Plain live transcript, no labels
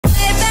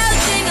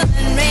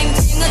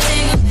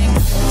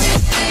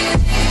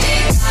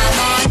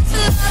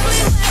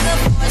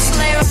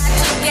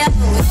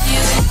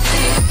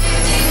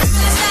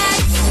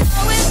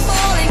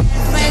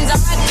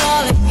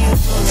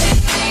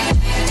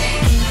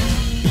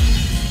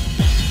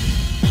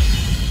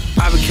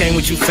came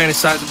with you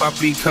fantasizing about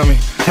becoming.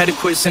 Had to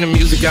quit sending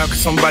music out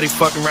cause somebody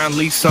fucking around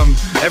leaked something.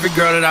 Every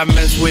girl that I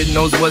mess with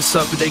knows what's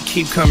up, but they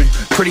keep coming.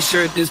 Pretty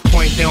sure at this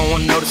point they don't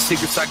wanna know the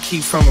secrets I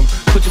keep from them.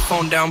 Put your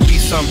phone down, be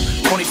something.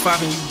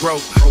 25 and you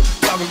broke.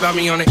 Talking about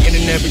me on the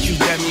internet, but you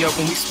dapped me up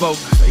when we spoke.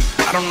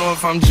 I don't know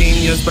if I'm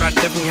genius, but I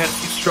definitely had a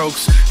few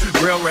strokes.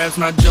 Real raps,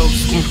 not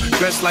jokes.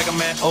 Dressed like I'm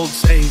at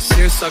Oaks, ayy.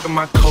 Serious sucking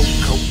my coat.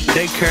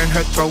 Daycare in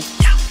her throat.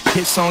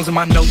 Hit songs in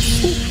my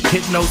notes.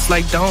 Hit notes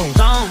like dome.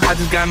 I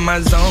just got in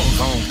my zone.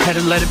 Had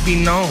to let it be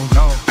known.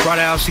 Brought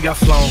her out, she got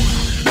flown.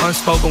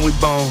 Unspoken, we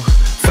bone.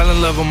 Fell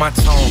in love with my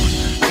tone.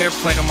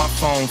 Airplane on my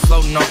phone,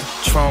 floating off the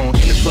Patron.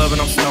 In the club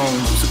and I'm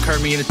stoned. Used to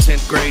curb me in the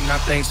 10th grade, now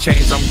things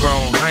changed, I'm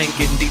grown. I ain't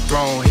getting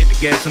dethroned, hit the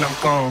gas and I'm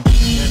gone.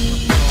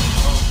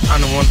 I'm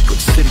the one that put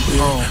the city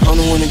on.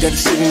 I'm the one that got the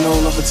city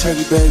known off of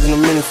turkey bags and a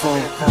minute phone.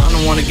 I'm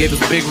the one that gave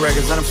us big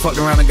records, I done fucked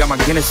around and got my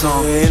Guinness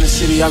on. Yeah, in the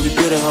city I be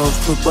good at hoes,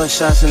 put butt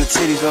shots in the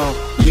titties on.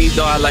 Me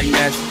though, I like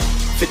natural.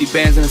 50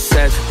 bands in a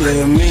satchel.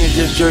 Yeah, me and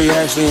just Jerry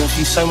Ashley, and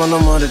she say my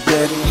number on the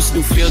daddy. Used to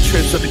do field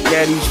trips with the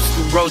gaddies, used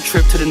to do road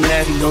trip to the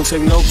natty. Don't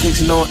take no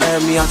pics and don't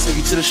add me, I'll take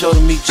you to the show to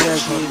meet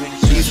Jackie.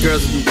 These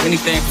girls will do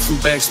anything for some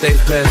backstage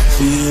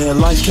passes. Yeah,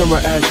 lights, camera,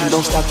 action,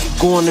 don't stop, keep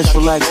going, this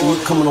relaxing. You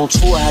coming on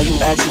tour, how you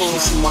acting? She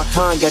see my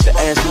time, got to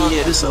ask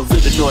me, yeah, this a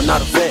Vividor,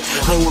 not a vet.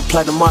 I ain't with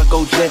Platinum, I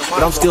go jet,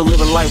 but I'm still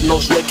living life,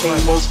 no sweat. Came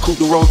most coupe,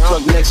 the road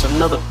truck next,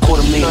 another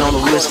 $250,000 on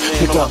the wrist.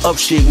 Pick her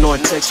up, she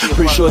ignoring text,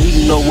 pretty sure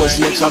he know what's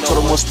next. I told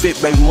her more spit,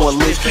 baby, more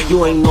lift.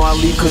 You ain't know I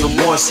leave cause I'm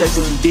born sex.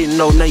 If you didn't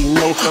know, now you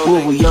know.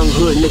 We're a young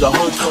hood nigga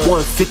home.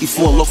 150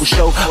 for a local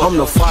show. I'm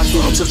the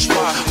 550 to the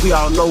spot. We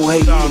all know who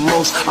hate you the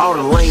most. All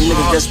the lame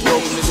niggas that's broke.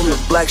 From the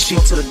black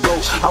sheep to the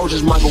goat. I was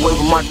just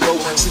microwaving my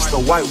dope. Since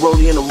the white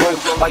rollie in the rope.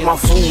 Like my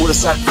food with a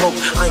side coke.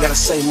 I ain't gotta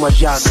say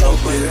much, y'all know.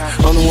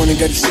 I'm the one that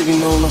got the city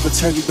known off of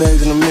turkey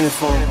bags and a minute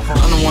phone.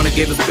 I'm the one that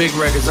gave us big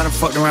records. I done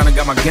fucked around and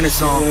got my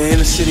Guinness on. Yeah, in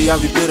the city I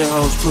be good at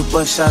hoes. Put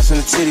butt shots in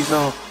the titties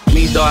on.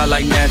 Me though, I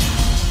like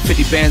natural.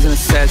 50 bands in a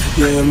satchel.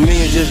 Yeah,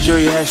 me and just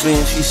Jerry Ashley,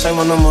 and she say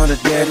my number on the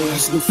daddy.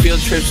 Used to do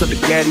field trips with the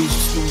gaddies,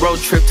 used to do road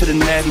trip to the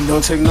natty.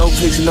 Don't take no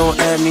pics and don't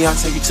add me, I'll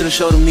take you to the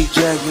show to meet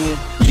Jackie.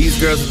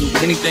 These girls will do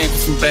anything for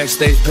some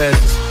backstage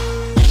passes.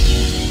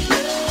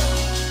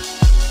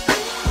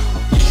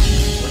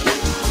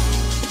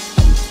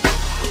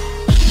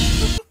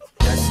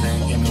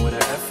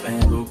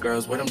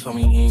 Girls with him told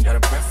me he ain't got a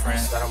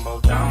preference. Got them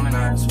both down and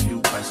I asked a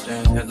few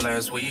questions. Had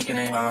last week and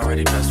they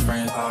already best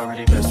friends.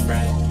 Already best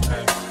friends.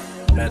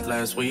 Had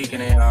last week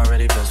and they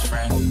already best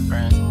friends.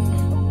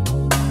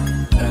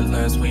 Had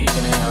last week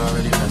and they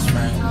already best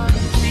friends.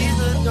 She's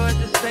a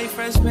Georgia State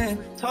freshman.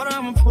 Told her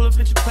I'ma pull up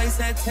at your place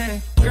at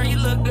 10. Girl, you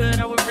look good,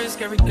 I would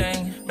risk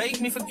everything.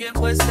 Make me forget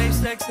what safe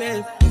sex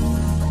is.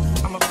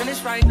 I'ma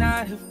finish right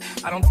now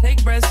if I don't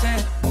take breaths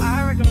in.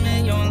 I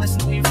recommend you don't listen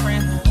to your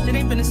friend. It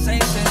ain't been the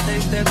same since they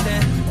stepped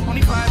in.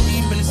 25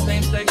 deep in the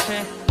same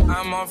section.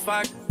 I'm on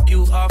fire,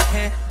 you off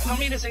hand. Tell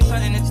me this ain't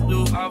something that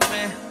you do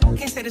often.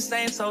 Can't say the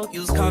same, so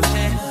use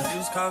caution.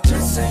 Use caution.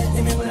 Just say,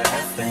 hit me with an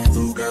F and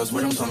two girls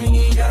with him told me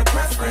he ain't got a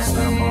preference.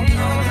 Let him on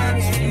down and I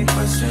asked a few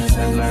questions.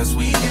 That last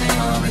week and they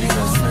already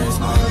best friends.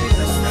 Already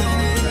best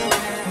friends.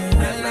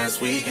 That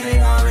last week and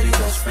they already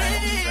best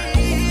friends.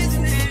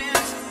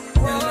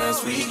 And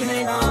last week and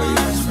they already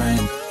best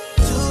friends.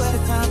 Two at a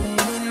time and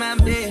in my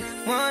bed.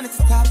 One at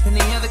the top and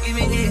the other give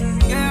me head.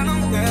 Girl,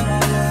 I'm girl, I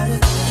love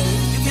it.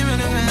 You can run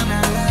around,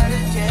 I love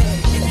it,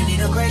 yeah. If you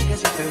need a break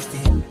cause you're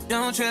thirsty,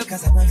 don't trip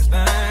cause I know it's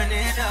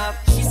burning up.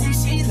 She says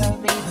she love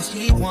me but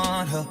she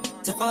want her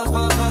to fuck,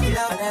 love,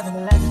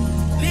 11.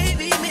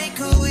 Baby, make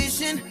a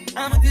wishing,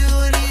 I'ma do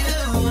what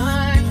you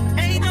want.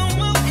 Ain't no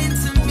more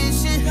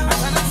intermission, I'm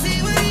tryna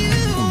see what you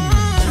want.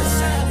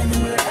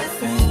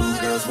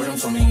 Girls with him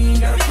told me he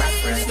ain't got a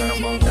preference. Let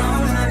him both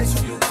down and I asked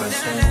a few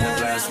questions.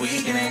 That last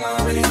week and they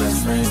already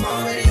best friends.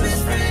 Already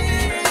best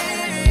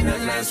friends.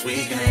 That last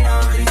week and they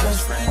already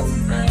best friends.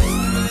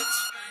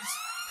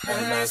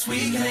 That last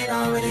week and they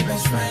already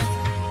best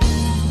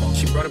friends.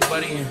 She brought a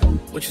buddy in.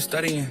 What you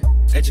studying?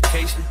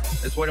 Education.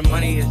 That's where the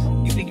money is.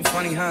 You think you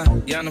funny, huh?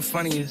 Yeah, I'm the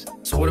funniest.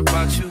 So what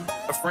about you?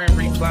 A friend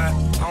replied,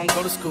 I don't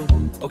go to school.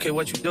 Okay,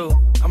 what you do?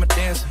 I'm a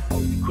dancer.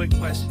 Quick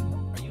question.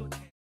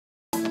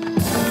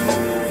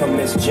 From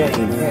Miss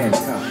Jane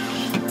Hancock.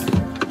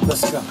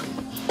 Let's go.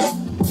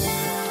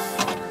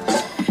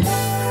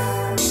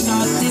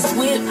 Start this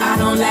whip, I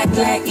don't lack.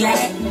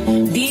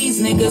 These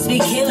niggas be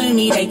killing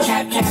me, they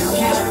cap.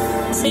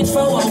 Bitch for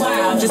a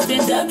while, just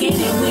been ducking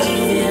it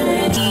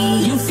with.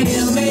 You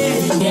feel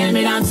me? Damn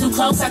it, I'm too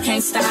close, I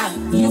can't stop.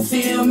 You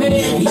feel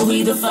me? You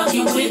either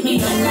fucking with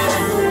me or not.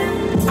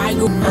 I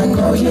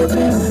know you've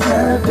been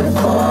hurt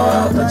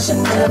before, but you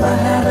never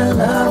had a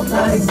love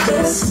like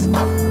this.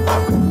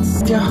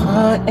 Your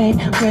heart ain't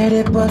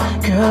ready, but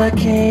girl, I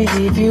can't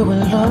leave you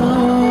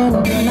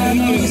alone. Girl, I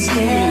know you're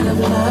scared of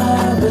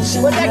love, but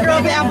you what that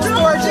girl down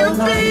towards you,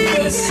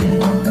 please?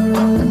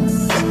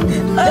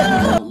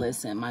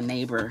 Listen, my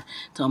neighbor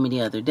told me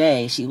the other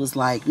day, she was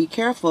like, be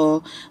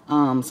careful,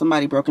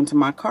 somebody broke into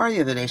my car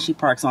the other day. She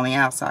parks on the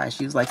outside.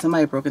 She was like,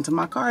 somebody broke into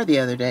my car the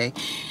other day,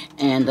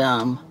 and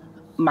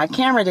my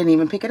camera didn't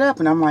even pick it up.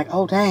 And I'm like,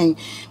 oh dang.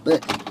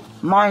 But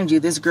mind you,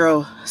 this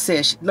girl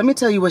said, let me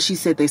tell you what she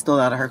said they stole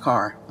out of her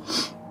car.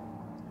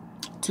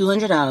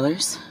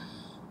 $200,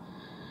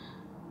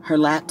 her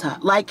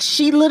laptop. Like,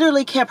 she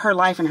literally kept her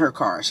life in her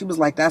car. She was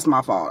like, that's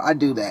my fault, I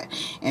do that.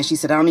 And she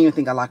said, I don't even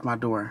think I locked my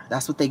door.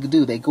 That's what they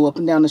do. They go up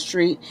and down the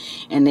street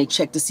and they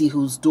check to see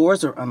whose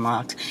doors are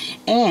unlocked.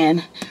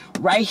 And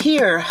right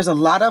here, there's a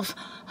lot of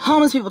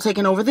homeless people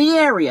taking over the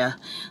area.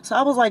 So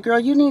I was like, girl,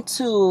 you need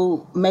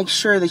to make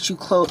sure that you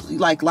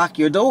lock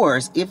your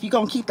doors. If you're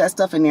gonna keep that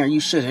stuff in there, you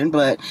shouldn't,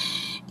 but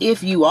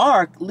if you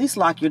are, at least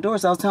lock your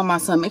doors. I was telling my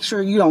son, make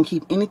sure you don't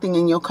keep anything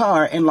in your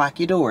car and lock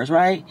your doors,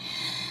 right?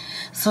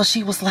 So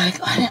she was like,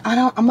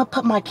 I'm gonna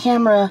put my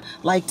camera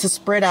like to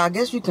spread out. I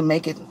guess you can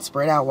make it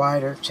spread out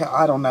wider.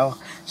 I don't know.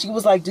 She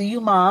was like, do you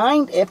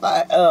mind if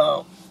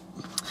I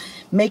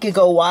make it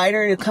go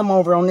wider to come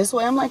over on this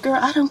way? I'm like, girl,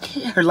 I don't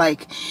care.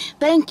 Like,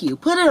 thank you.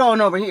 Put it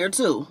on over here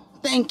too.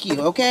 Thank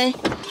you, okay?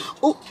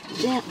 Oh,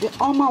 damn,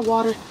 all my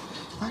water.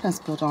 I done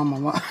spilled all my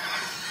water.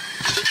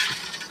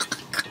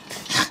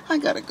 I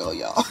gotta go,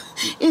 y'all.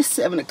 It's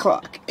 7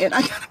 o'clock and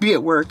I gotta be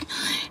at work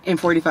in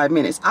 45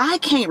 minutes. I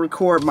can't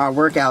record my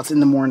workouts in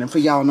the morning for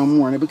y'all no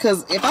morning,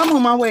 because if I'm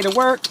on my way to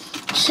work,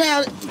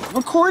 child,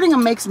 recording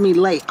them makes me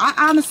late. I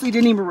honestly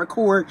didn't even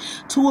record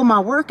 2 of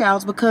my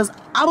workouts because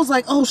I was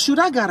like, oh shoot,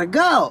 I gotta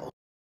go.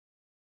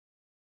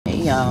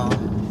 Hey y'all,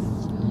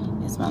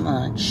 it's my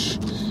lunch.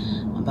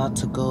 I'm about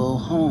to go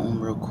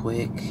home real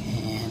quick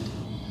and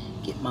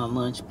get my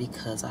lunch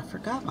because I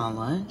forgot my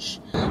lunch.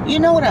 You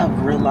know what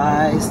I've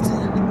realized?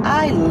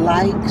 I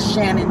like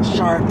Shannon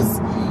Sharp's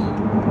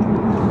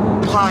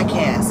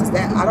podcast.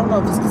 I don't know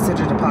if it's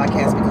considered a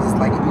podcast because it's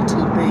like a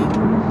YouTube thing.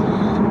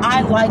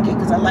 I like it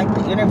because I like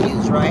the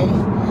interviews, right?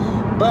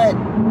 But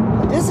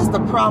this is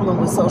the problem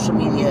with social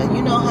media.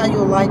 You know how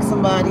you'll like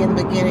somebody in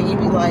the beginning, you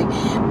be like,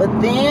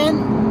 but then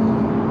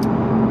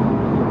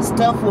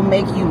stuff will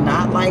make you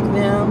not like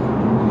them.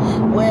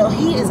 Well,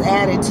 he is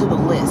added to the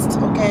list,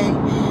 okay?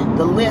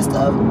 The list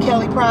of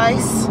Kelly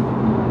Price,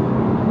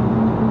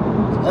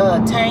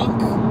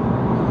 Tank,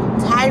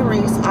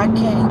 Tyrese,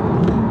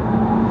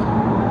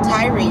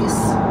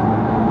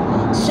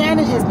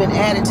 Shannon has been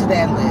added to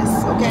that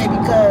list, okay?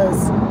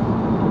 Because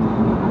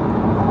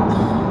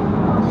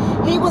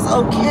he was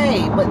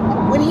okay, but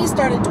when he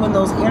started doing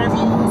those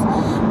interviews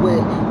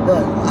with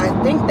I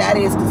think that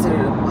is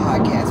considered a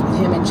podcast with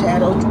him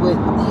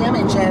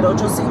and Chad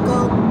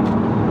Ochocinco.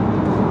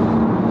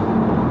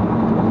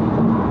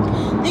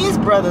 These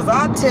brothers,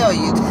 I'll tell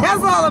you,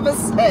 that's all I'm gonna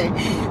say.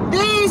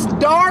 These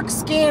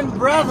dark-skinned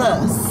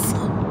brothers.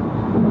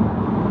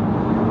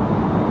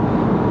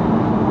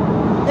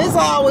 It's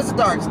always the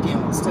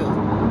dark-skinned ones, too.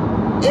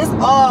 It's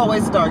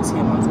always the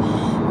dark-skinned ones.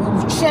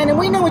 Shannon,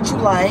 we know what you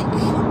like,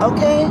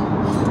 okay?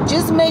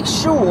 Just make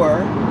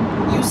sure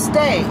you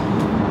stay.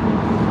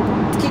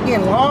 Keep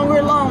getting longer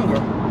and longer.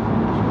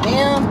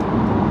 Him,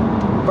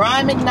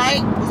 Brian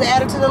McKnight was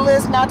added to the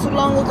list not too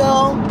long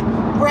ago.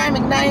 Brian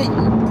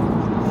McKnight.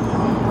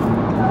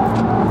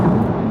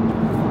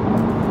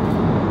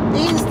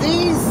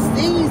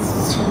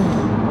 These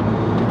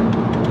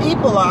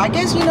people are, I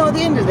guess, you know, at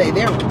the end of the day,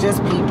 they're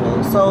just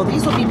people. So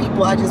these would be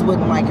people I just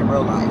wouldn't like in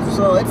real life.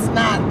 So it's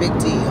not a big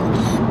deal.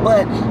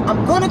 But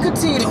I'm going to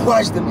continue to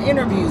watch them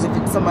interviews if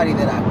it's somebody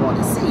that I want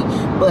to see.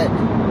 But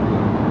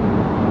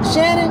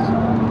Shannon.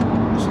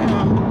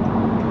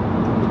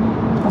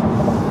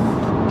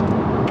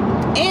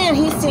 And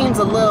he seems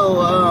a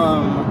little,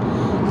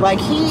 like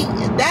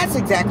that's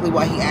exactly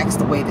why he acts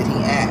the way that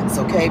he acts,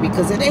 okay?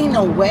 Because it ain't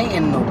no way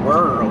in the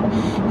world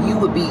you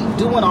would be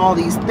doing all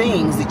these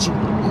things that you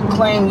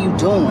claim you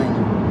doing.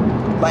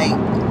 Like,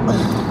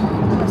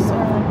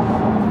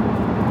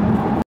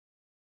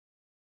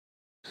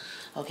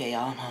 okay,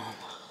 y'all, I'm home.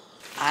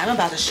 I'm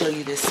about to show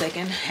you this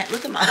second,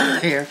 look at my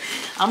hair.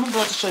 I'm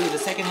about to show you the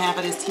second half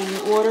of this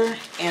TEMU order,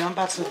 and I'm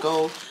about to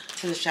go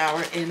to the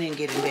shower and then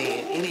get in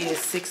bed. It is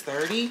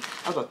 6:30.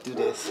 I'll go do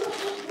this.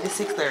 It's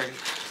 6:30.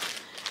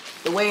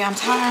 The way I'm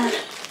tired,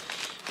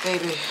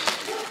 baby,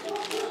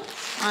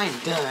 I'm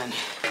done.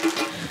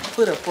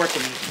 Put a fork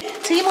in me.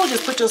 TEMU,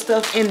 just put your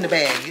stuff in the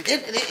bag.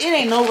 It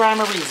ain't no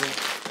rhyme or reason.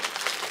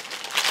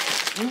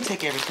 Let me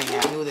take everything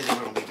out. I knew that they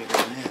were gonna be bigger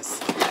than this.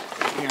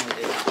 Apparently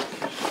they are.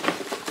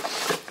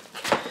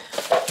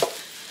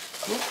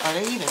 Are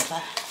they even?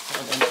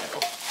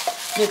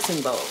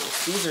 Mixing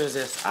bowls. These are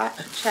just,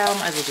 child,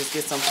 might as well just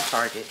get some from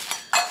Target.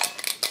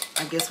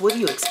 I guess, what do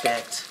you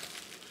expect?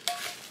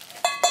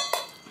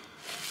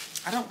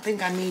 I don't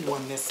think I need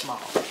one this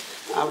small.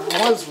 I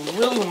was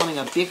really wanting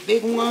a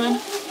big one.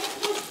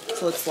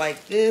 So it's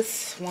like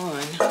this.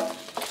 1,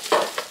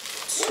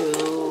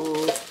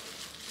 2,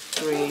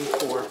 3,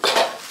 4,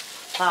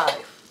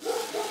 5.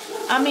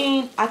 I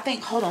mean, I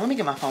think, hold on, let me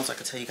get my phone so I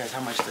can tell you guys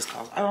how much this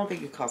costs. I don't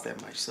think it costs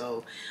that much,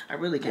 so I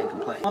really can't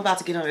complain. I'm about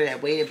to get under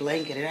that weighted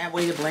blanket, and that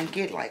weighted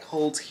blanket like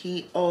holds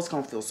heat. Oh, it's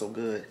gonna feel so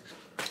good.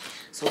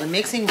 So the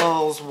mixing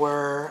bowls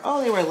were,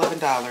 oh, they were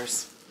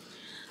 $11.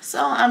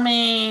 So, I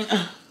mean,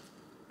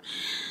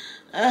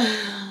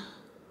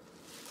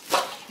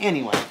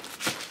 anyway,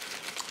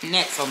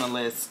 next on the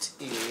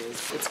list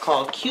is, it's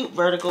called Cute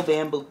Vertical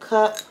Bamboo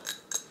Cup.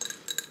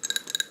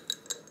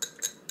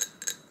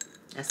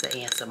 That's the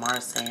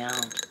ASMR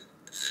sound.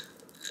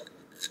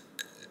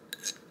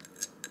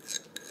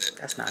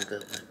 That's not a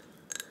good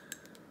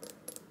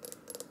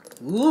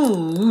one.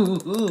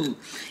 Ooh.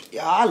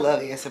 Yeah, I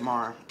love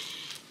ASMR.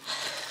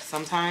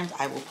 Sometimes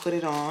I will put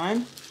it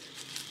on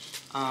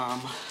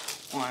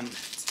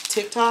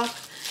TikTok,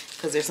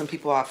 because there's some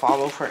people I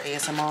follow for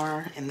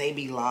ASMR, and they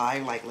be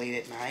live like late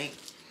at night.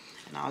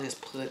 And I'll just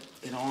put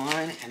it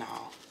on, and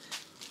I'll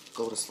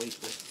go to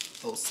sleep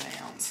with those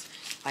sounds.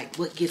 Like,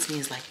 what gets me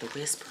is like the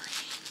whispering,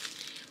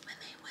 when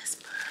they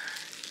whisper,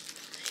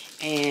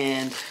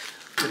 and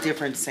the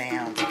different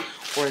sounds,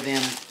 or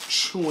them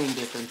chewing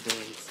different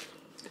things.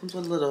 It comes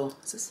with a little,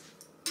 is this,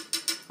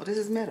 oh, this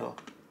is metal.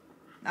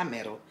 Not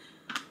metal,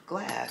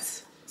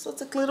 glass. So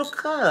it's a little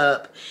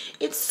cup.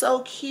 It's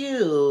so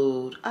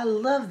cute. I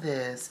love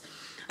this.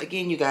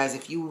 Again, you guys,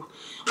 if you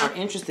are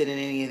interested in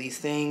any of these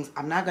things,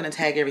 I'm not going to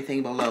tag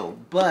everything below,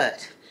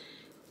 but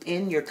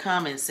in your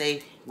comments,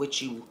 say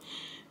what you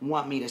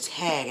want me to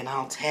tag, and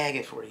I'll tag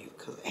it for you,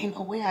 because ain't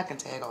no way I can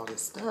tag all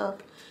this stuff.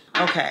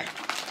 Okay,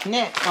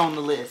 next on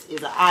the list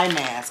is an eye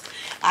mask.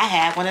 I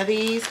had one of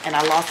these, and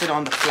I lost it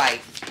on the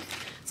flight.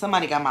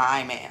 Somebody got my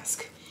eye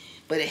mask,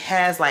 but it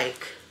has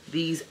like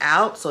these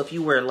out, so if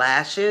you wear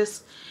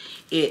lashes,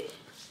 it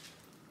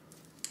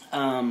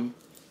doesn't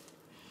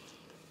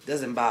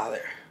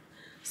bother.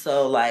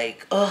 So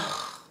like,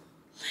 ugh,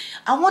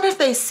 I wonder if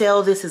they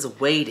sell this as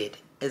weighted,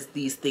 as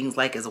these things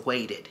like as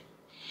weighted.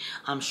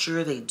 I'm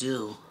sure they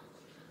do.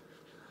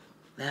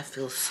 That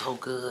feels so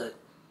good.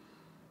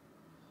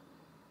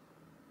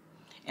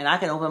 And I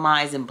can open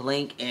my eyes and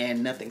blink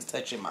and nothing's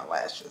touching my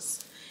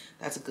lashes.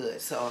 That's good.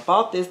 So I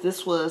bought this.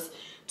 This was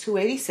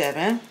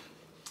 $2.87.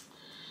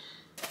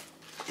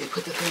 They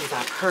put the things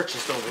I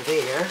purchased over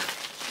there.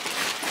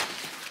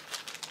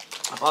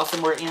 I bought some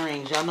more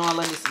earrings. Y'all know I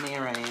love me some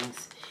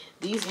earrings.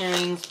 These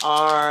earrings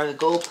are the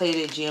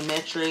gold-plated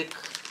geometric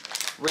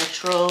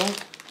retro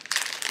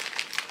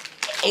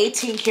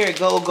 18 karat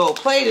gold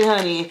plated,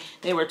 honey.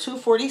 They were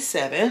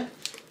 $247.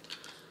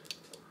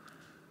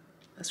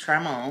 Let's try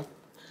them on.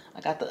 I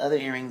got the other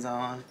earrings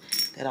on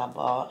that I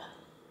bought.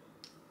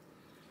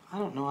 I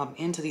don't know, I'm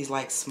into these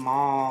like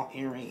small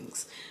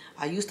earrings.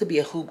 I used to be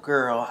a hoop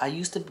girl. I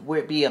used to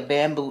be a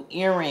bamboo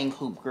earring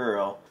hoop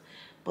girl,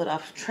 but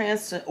I've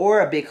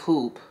or a big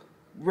hoop.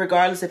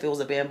 Regardless if it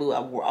was a bamboo, I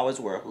always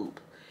wore a hoop.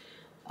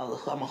 I'm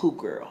a hoop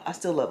girl. I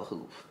still love a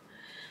hoop.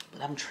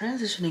 But I'm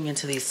transitioning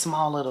into these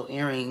small little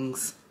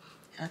earrings.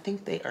 I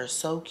think they are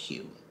so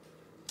cute.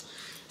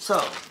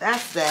 So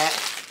that's that.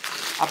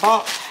 I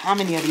bought, how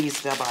many of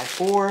these did I buy?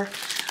 4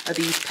 of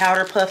these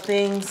powder puff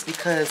things,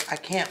 because I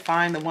can't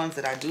find the ones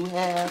that I do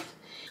have.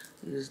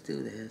 You just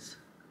do this.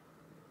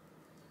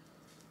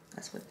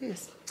 That's what it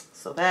is.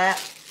 So that.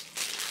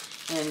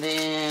 And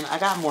then I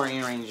got more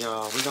earrings,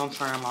 y'all. We're going to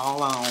try them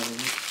all on.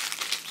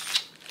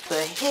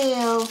 The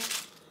hell?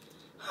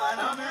 I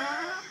don't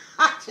know.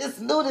 I just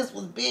knew this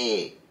was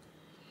big.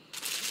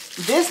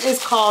 This is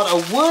called a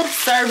wood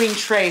serving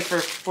tray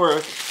for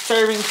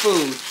serving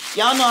food.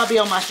 Y'all know I be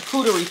on my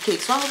charcuterie pick,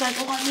 so I was like,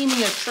 oh, I need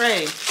me a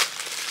tray.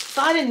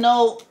 So I didn't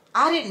know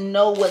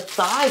what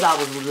size I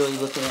was really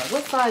looking at.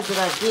 What size did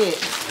I get?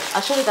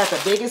 I should have got the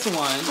biggest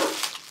one.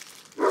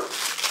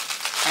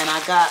 And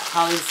I got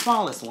probably the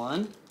smallest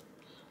one.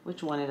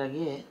 Which one did I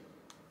get?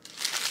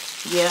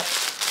 Yep.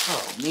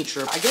 Oh,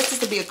 Ennitra. I guess this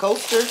could be a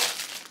coaster.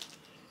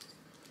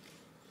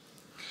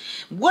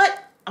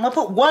 What? I'm gonna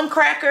put 1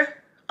 cracker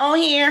on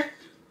here.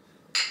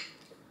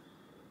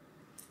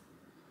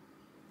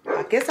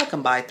 I guess I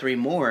can buy 3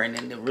 more, and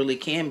then it really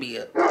can be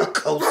a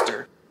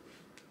coaster.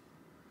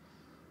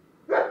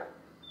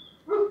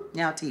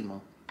 Now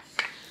TEMU.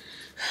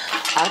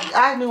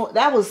 I knew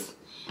that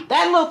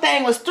little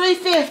thing was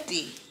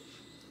 $3.50.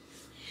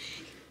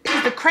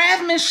 Is the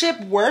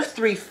craftsmanship worth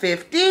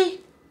 $3.50?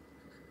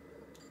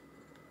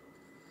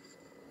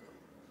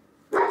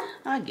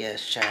 I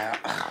guess, child.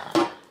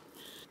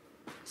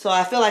 So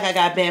I feel like I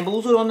got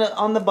bamboozled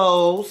on the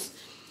bowls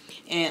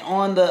and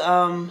on the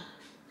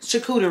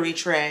charcuterie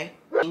tray.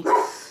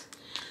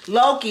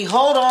 Loki,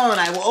 hold on.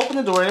 I will open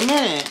the door in a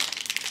minute.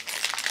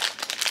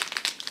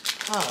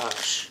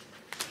 Gosh.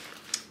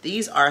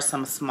 These are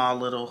some small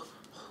little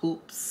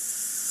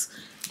hoops.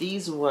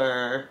 These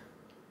were...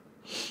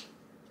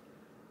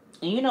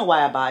 And you know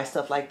why I buy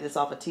stuff like this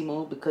off of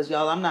TEMU? Because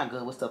y'all, I'm not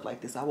good with stuff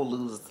like this. I will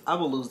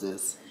lose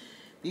this.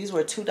 These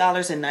were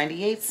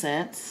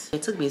 $2.98.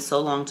 It took me so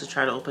long to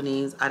try to open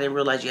these. I didn't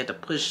realize you had to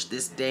push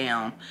this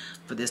down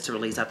for this to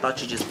release. I thought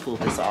you just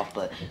pulled this off,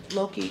 but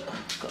Loki,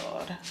 oh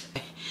God.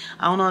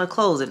 I don't know how to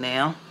close it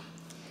now.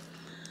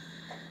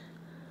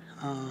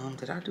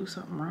 Did I do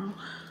something wrong?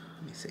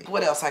 Let me see.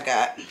 What else I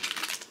got?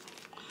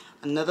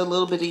 Another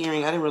little bit of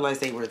earring. I didn't realize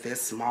they were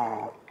this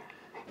small.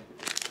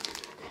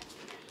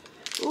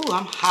 Ooh,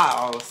 I'm hot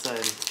all of a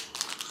sudden.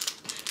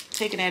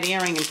 Taking that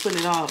earring and putting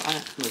it off.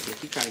 Listen,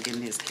 he's trying to get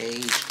in his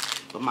cage,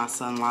 but my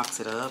son locks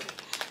it up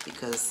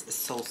because it's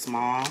so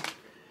small.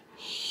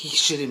 He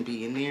shouldn't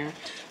be in there.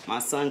 My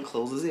son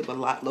closes it, but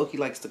Loki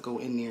likes to go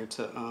in there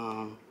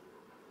to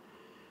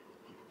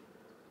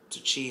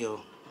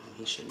chill.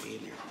 He shouldn't be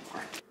in there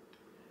anymore.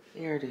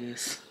 There it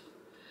is.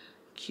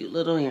 Cute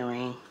little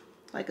earring,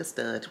 like a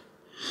stud.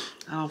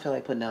 I don't feel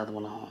like putting the other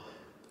one on.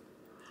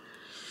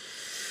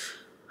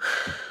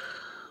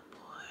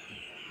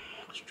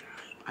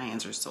 My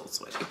hands are so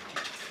sweaty.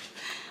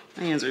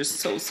 My hands are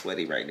so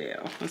sweaty right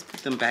now. Let's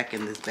put them back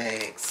in these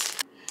bags.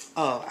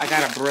 Oh, I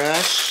got a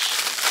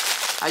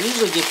brush. I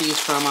usually get these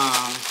from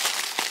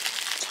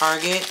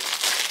Target.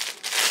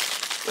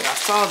 But I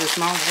saw this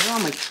and I was like, oh,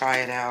 I'm gonna try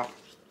it out.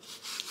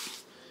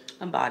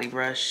 A body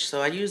brush.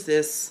 So I use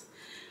this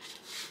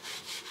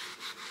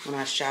when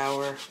I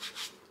shower.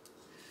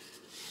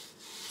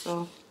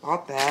 So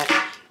bought that.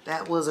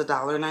 That was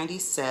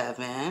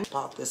 $1.97.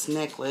 Bought this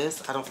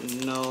necklace. I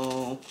don't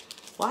know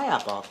why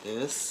I bought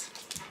this.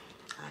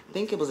 I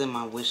think it was in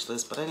my wish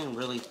list, but I didn't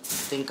really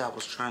think I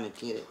was trying to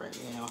get it right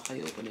now. How do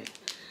you open it?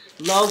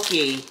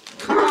 Loki,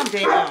 calm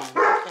down.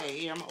 Okay,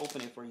 here, I'm gonna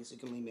open it for you so you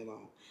can leave me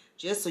alone.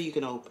 Just so you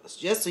can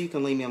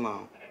leave me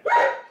alone.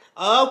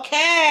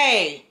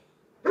 Okay.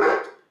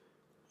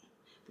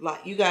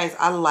 Like, you guys,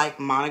 I like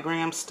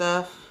monogram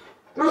stuff.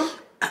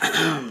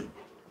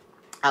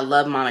 I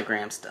love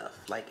monogram stuff.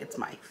 Like, it's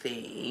my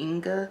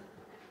thing. There,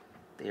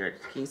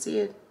 can you see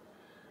it?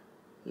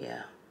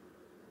 Yeah.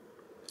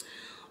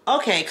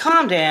 Okay,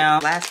 calm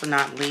down. Last but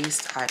not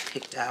least, I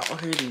picked out, oh,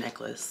 here's the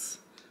necklace.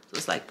 So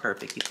it's like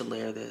perfect. You could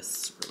layer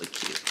this. Really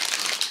cute.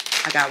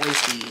 I got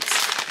waist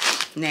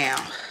beads. Now,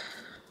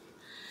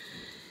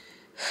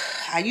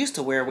 I used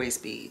to wear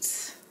waist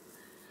beads.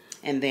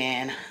 And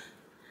then,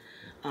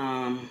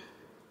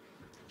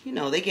 you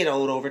know, they get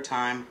old over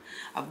time.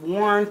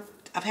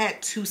 I've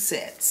had 2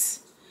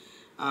 sets.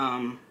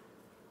 Long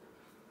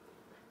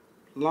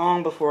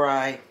before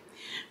I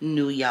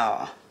knew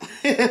y'all.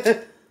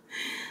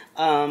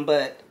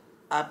 But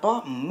I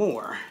bought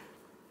more.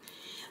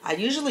 I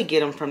usually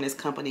get them from this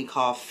company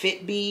called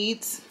Fit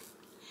Beads.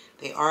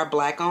 They are a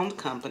black-owned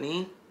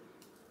company.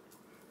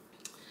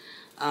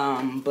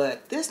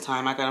 But this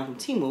time I got them from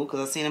TEMU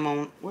because I seen them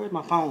on, where's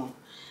my phone?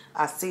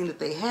 I seen that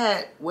they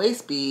had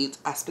waist beads.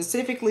 I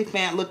specifically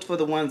looked for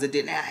the ones that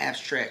didn't have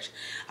stretch.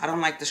 I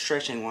don't like the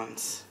stretching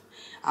ones.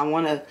 I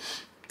want to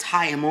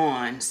tie them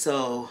on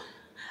so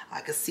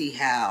I could see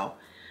how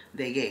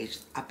they gauge.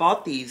 I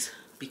bought these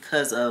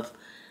because of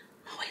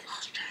my weight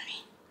loss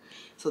journey.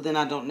 So then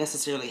I don't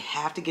necessarily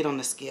have to get on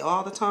the scale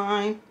all the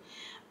time.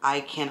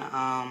 I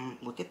can,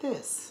 look at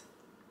this.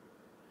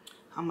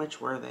 How much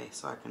were they?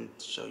 So I can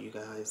show you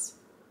guys.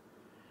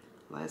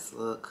 Let's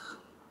look.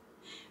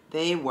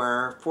 They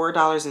were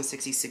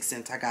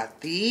 $4.66. I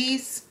got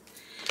these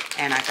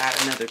and I got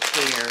another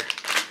pair.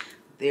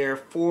 There are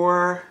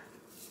 4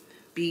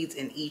 beads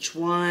in each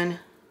one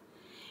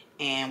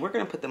and we're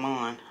gonna put them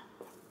on.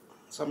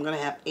 So I'm gonna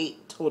have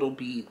 8 total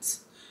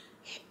beads.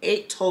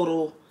 8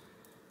 total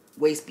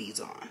waist beads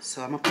on.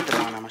 So I'm gonna put them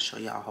on. I'm gonna show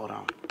y'all. Hold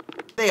on.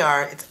 They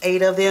are. It's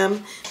 8 of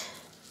them.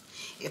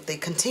 If they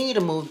continue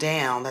to move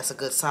down, that's a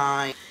good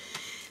sign.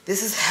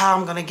 This is how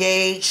I'm gonna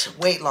gauge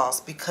weight loss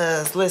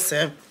because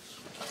listen,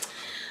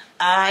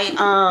 I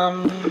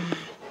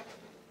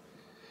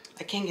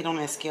can't get on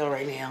that scale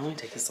right now. Let me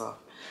take this off.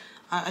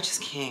 I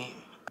just can't.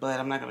 But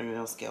I'm not gonna get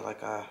on the scale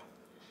like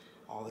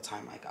all the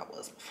time like I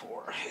was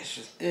before.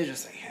 It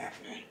just ain't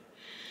happening.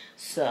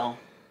 So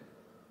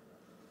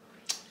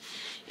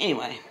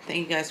anyway, thank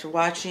you guys for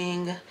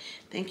watching.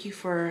 Thank you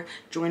for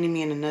joining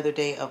me in another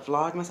day of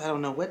Vlogmas. I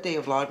don't know what day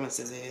of Vlogmas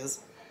this is.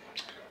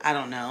 I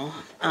don't know.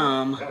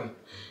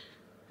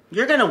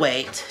 You're gonna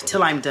wait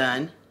till I'm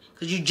done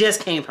because you just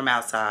came from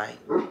outside.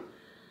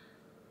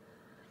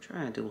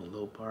 Trying to do a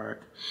low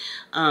bark.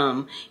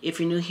 If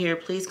you're new here,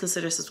 please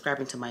consider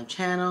subscribing to my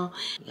channel.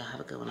 Y'all have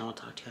a good one. I will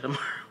talk to you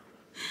tomorrow.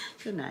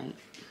 Good night.